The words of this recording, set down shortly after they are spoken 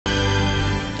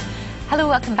Hello,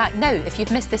 welcome back. Now, if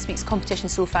you've missed this week's competition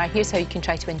so far, here's how you can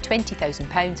try to win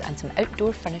 £20,000 and some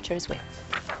outdoor furniture as well.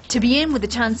 To be in with a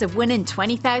chance of winning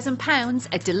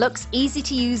 £20,000, a deluxe,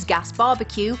 easy-to-use gas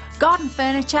barbecue, garden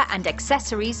furniture and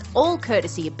accessories, all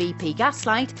courtesy of BP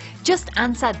Gaslight, just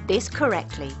answer this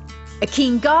correctly. A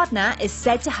keen gardener is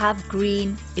said to have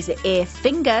green. Is it A,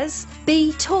 fingers,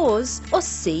 B, toes or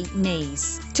C,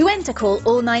 knees? To enter, call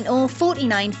 090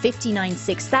 49 59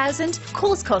 6000.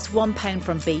 Calls cost £1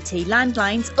 from BT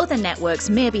landlines. Other networks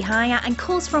may be higher and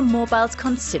calls from mobiles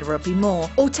considerably more.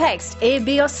 Or text A,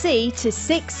 B or C to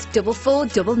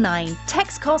 64499.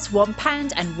 Text costs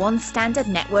 £1 and one standard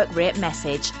network rate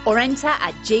message. Or enter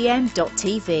at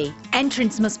GM.TV.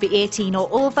 Entrants must be 18 or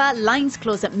over. Lines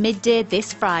close at midday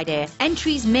this Friday.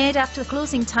 Entries made after the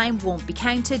closing time won't be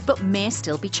counted but may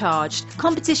still be charged.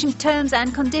 Competition terms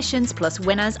and conditions plus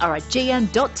winners are at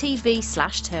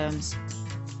gm.tv/terms.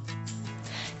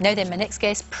 Now then, my next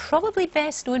guest, probably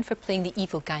best known for playing the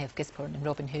evil guy of Gisborne in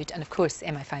Robin Hood, and of course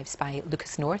MI5 spy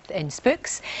Lucas North in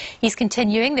Spooks. He's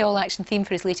continuing the all-action theme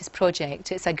for his latest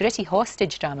project. It's a gritty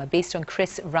hostage drama based on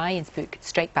Chris Ryan's book,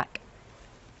 Strike Back.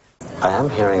 I am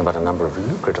hearing about a number of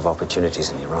lucrative opportunities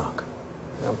in Iraq.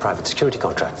 Private security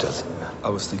contractors. I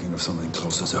was thinking of something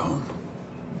closer to home.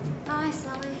 Hi,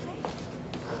 Sally.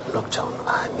 Look, John,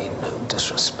 I mean no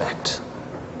disrespect,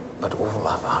 but all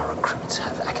of our recruits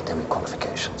have academic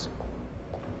qualifications.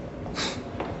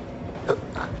 Look,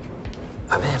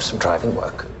 I may have some driving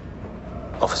work,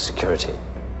 office security.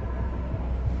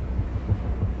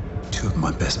 2 of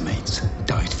my best mates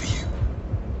died for you.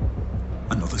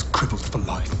 Another's crippled for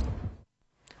life.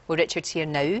 Well, Richard's here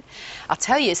now. I'll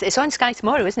tell you, it's on Sky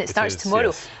tomorrow, isn't it? It starts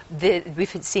tomorrow. Yes.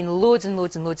 We've seen loads and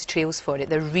loads and loads of trails for it.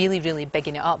 They're really, really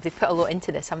bigging it up. They've put a lot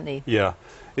into this, haven't they? Yeah.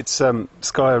 It's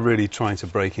Sky are really trying to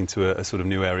break into a sort of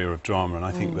new area of drama, and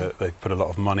I think that they've put a lot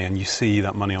of money, and you see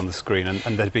that money on the screen,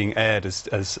 and they're being aired as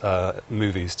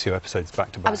movies, 2 episodes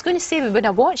back to back. I was going to say, when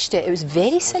I watched it, it was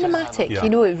very cinematic. Yeah. You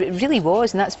know, it really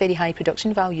was, and that's very high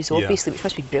production values, obviously, Yeah. which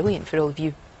must be brilliant for all of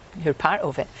you who are part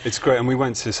of it. It's great, and we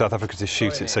went to South Africa to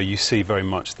shoot it, so you see very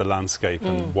much the landscape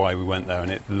and why we went there,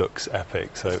 and it looks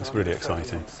epic, so it's really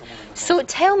exciting. So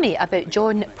tell me about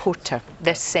John Porter,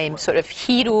 this sort of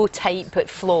hero type but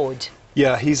flawed.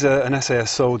 Yeah, he's an SAS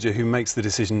soldier who makes the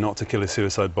decision not to kill a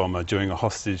suicide bomber during a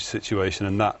hostage situation,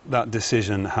 and that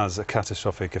decision has a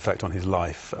catastrophic effect on his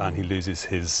life, and he loses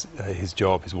his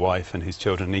job, his wife and his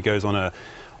children, and he goes on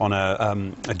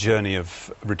a journey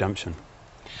of redemption.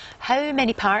 How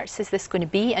many parts is this going to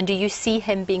be, and do you see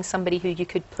him being somebody who you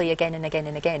could play again and again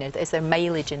and again? Is there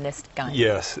mileage in this guy?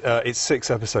 Yes, it's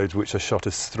 6 episodes which are shot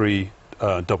as 3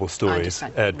 double stories,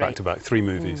 aired back to back, 3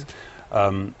 movies.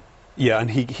 Yeah,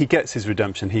 and he gets his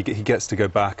redemption. He gets to go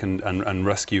back and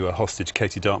rescue a hostage,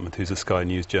 Katie Dartmouth, who's a Sky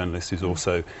News journalist who's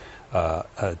also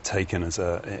taken as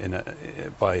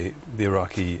by the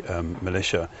Iraqi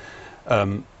militia.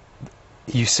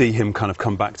 You see him kind of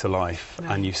come back to life,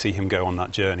 and you see him go on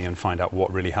that journey and find out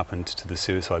what really happened to the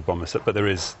suicide bomber. So, but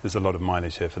there's a lot of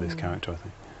mileage here for this character, I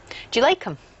think. Do you like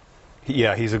him?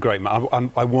 Yeah, he's a great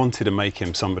man. I wanted to make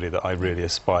him somebody that I really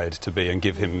aspired to be, and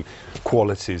give him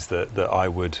qualities that I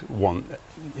would want,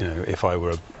 you know, if I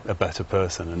were a better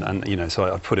person. And you know,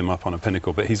 so I put him up on a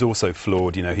pinnacle. But he's also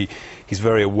flawed. You know, he's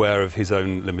very aware of his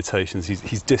own limitations.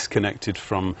 He's disconnected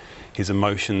from his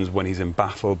emotions when he's in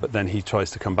battle, but then he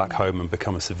tries to come back home and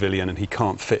become a civilian, and he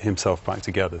can't fit himself back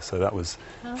together. So that was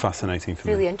fascinating for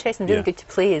me. Really interesting, really good to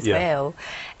play as well.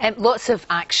 Lots of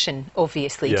action,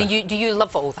 obviously. Yeah. Do you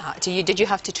love all that? Did you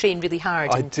have to train really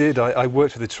hard? I did. I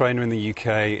worked with a trainer in the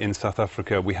UK, in South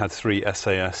Africa. We had 3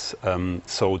 SAS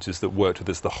soldiers that worked with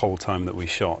us the whole time that we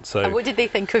shot. So. And what did they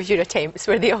think of your attempts?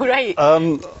 Were they all right?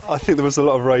 I think there was a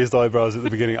lot of raised eyebrows at the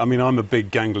beginning. I mean, I'm a big,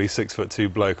 gangly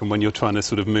 6'2" bloke, and when you're trying to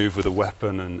sort of move with a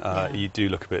weapon, and you do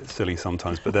look a bit silly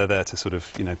sometimes, but they're there to sort of,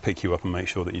 you know, pick you up and make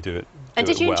sure that you do it. And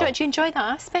did you enjoy that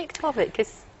aspect of it?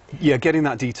 'Cause yeah, getting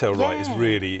that detail right is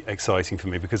really exciting for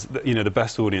me, because you know, the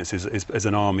best audience is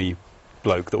an army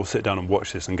bloke that will sit down and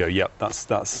watch this and go, yep,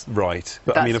 that's right.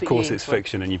 But I mean, of course it's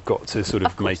fiction, and you've got to sort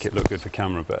of make it look good for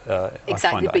camera, but exactly, I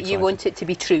find that but you want it to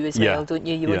be true as well, don't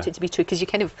you? You want it to be true, because you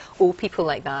kind of owe people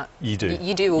like that. You do.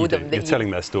 You do owe them. You're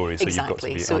telling their story, so you've got to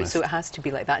be honest. So it has to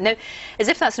be like that. Now, as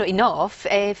if that's not enough,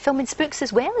 filming Spooks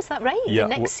as well, is that right? Yeah, the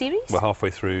next series? We're halfway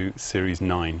through series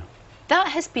 9. That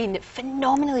has been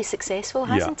phenomenally successful,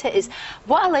 hasn't it?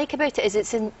 What I like about it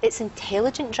is it's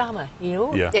intelligent drama, you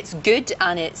know? Yeah. It's good,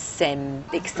 and it's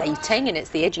exciting, and it's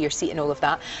the edge of your seat and all of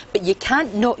that, but you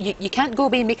can't go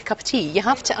away and make a cup of tea. You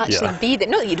have to actually be there.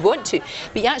 Not that you'd want to,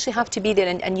 but you actually have to be there,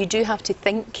 and you do have to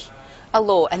think A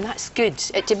lot, and that's good.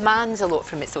 It demands a lot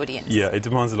from its audience. Yeah, it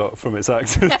demands a lot from its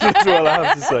actors as well, I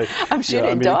have to say. I'm sure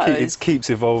yeah, it does. It keeps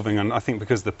evolving, and I think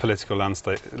because the political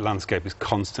landscape is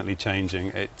constantly changing,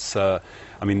 it's, I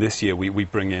mean, this year we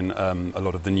bring in a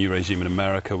lot of the new regime in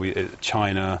America,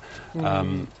 China,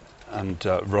 and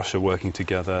Russia working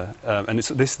together, and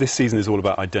this season is all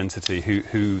about identity,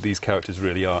 who these characters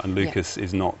really are, and Lucas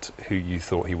is not who you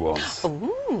thought he was.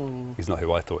 Ooh. He's not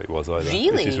who I thought he was either.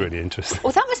 Really? Which is really interesting.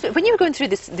 Oh, that must be, when you were going through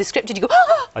the script, did you go,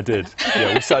 oh! I did.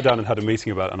 Yeah, we sat down and had a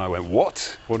meeting about it, and I went,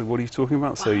 what? What are you talking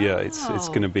about? So yeah, it's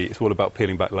going to be, it's all about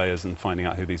peeling back layers and finding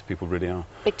out who these people really are.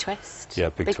 Big twist. Yeah,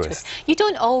 big twist. You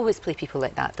don't always play people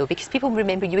like that though, because people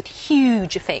remember you with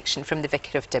huge affection from The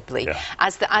Vicar of Dibley,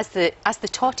 as the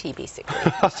totty basically.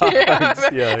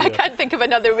 Yeah. I can't think of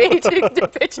another way to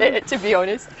pitch it, to be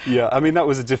honest. Yeah, I mean, that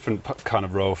was a different kind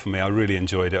of role for me. I really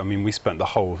enjoyed it. I mean, we spent the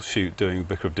whole shoot doing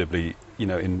Vicar of Dibley, you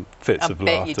know, in fits of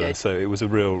laughter. So it was a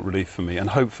real relief for me. And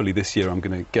hopefully this year I'm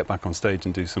going to get back on stage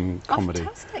and do some comedy.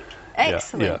 Fantastic.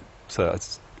 Excellent. Yeah. So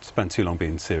it's spent too long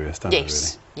being serious, don't I, really?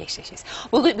 Yes.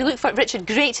 Well, we look for Richard.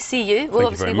 Great to see you. We'll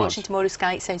obviously be watching tomorrow's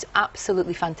Sky. It sounds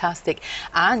absolutely fantastic.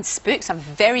 And Spooks, I'm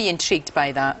very intrigued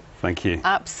by that. Thank you.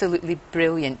 Absolutely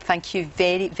brilliant. Thank you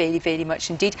very, very, very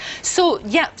much indeed. So,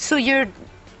 yeah, so you're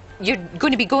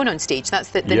going to be going on stage. That's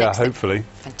the next Yeah, hopefully.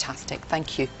 Fantastic.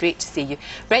 Thank you. Great to see you.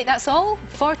 Right, that's all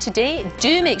for today.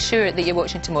 Do make sure that you're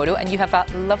watching tomorrow and you have a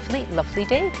lovely, lovely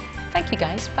day. Thank you,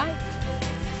 guys. Bye.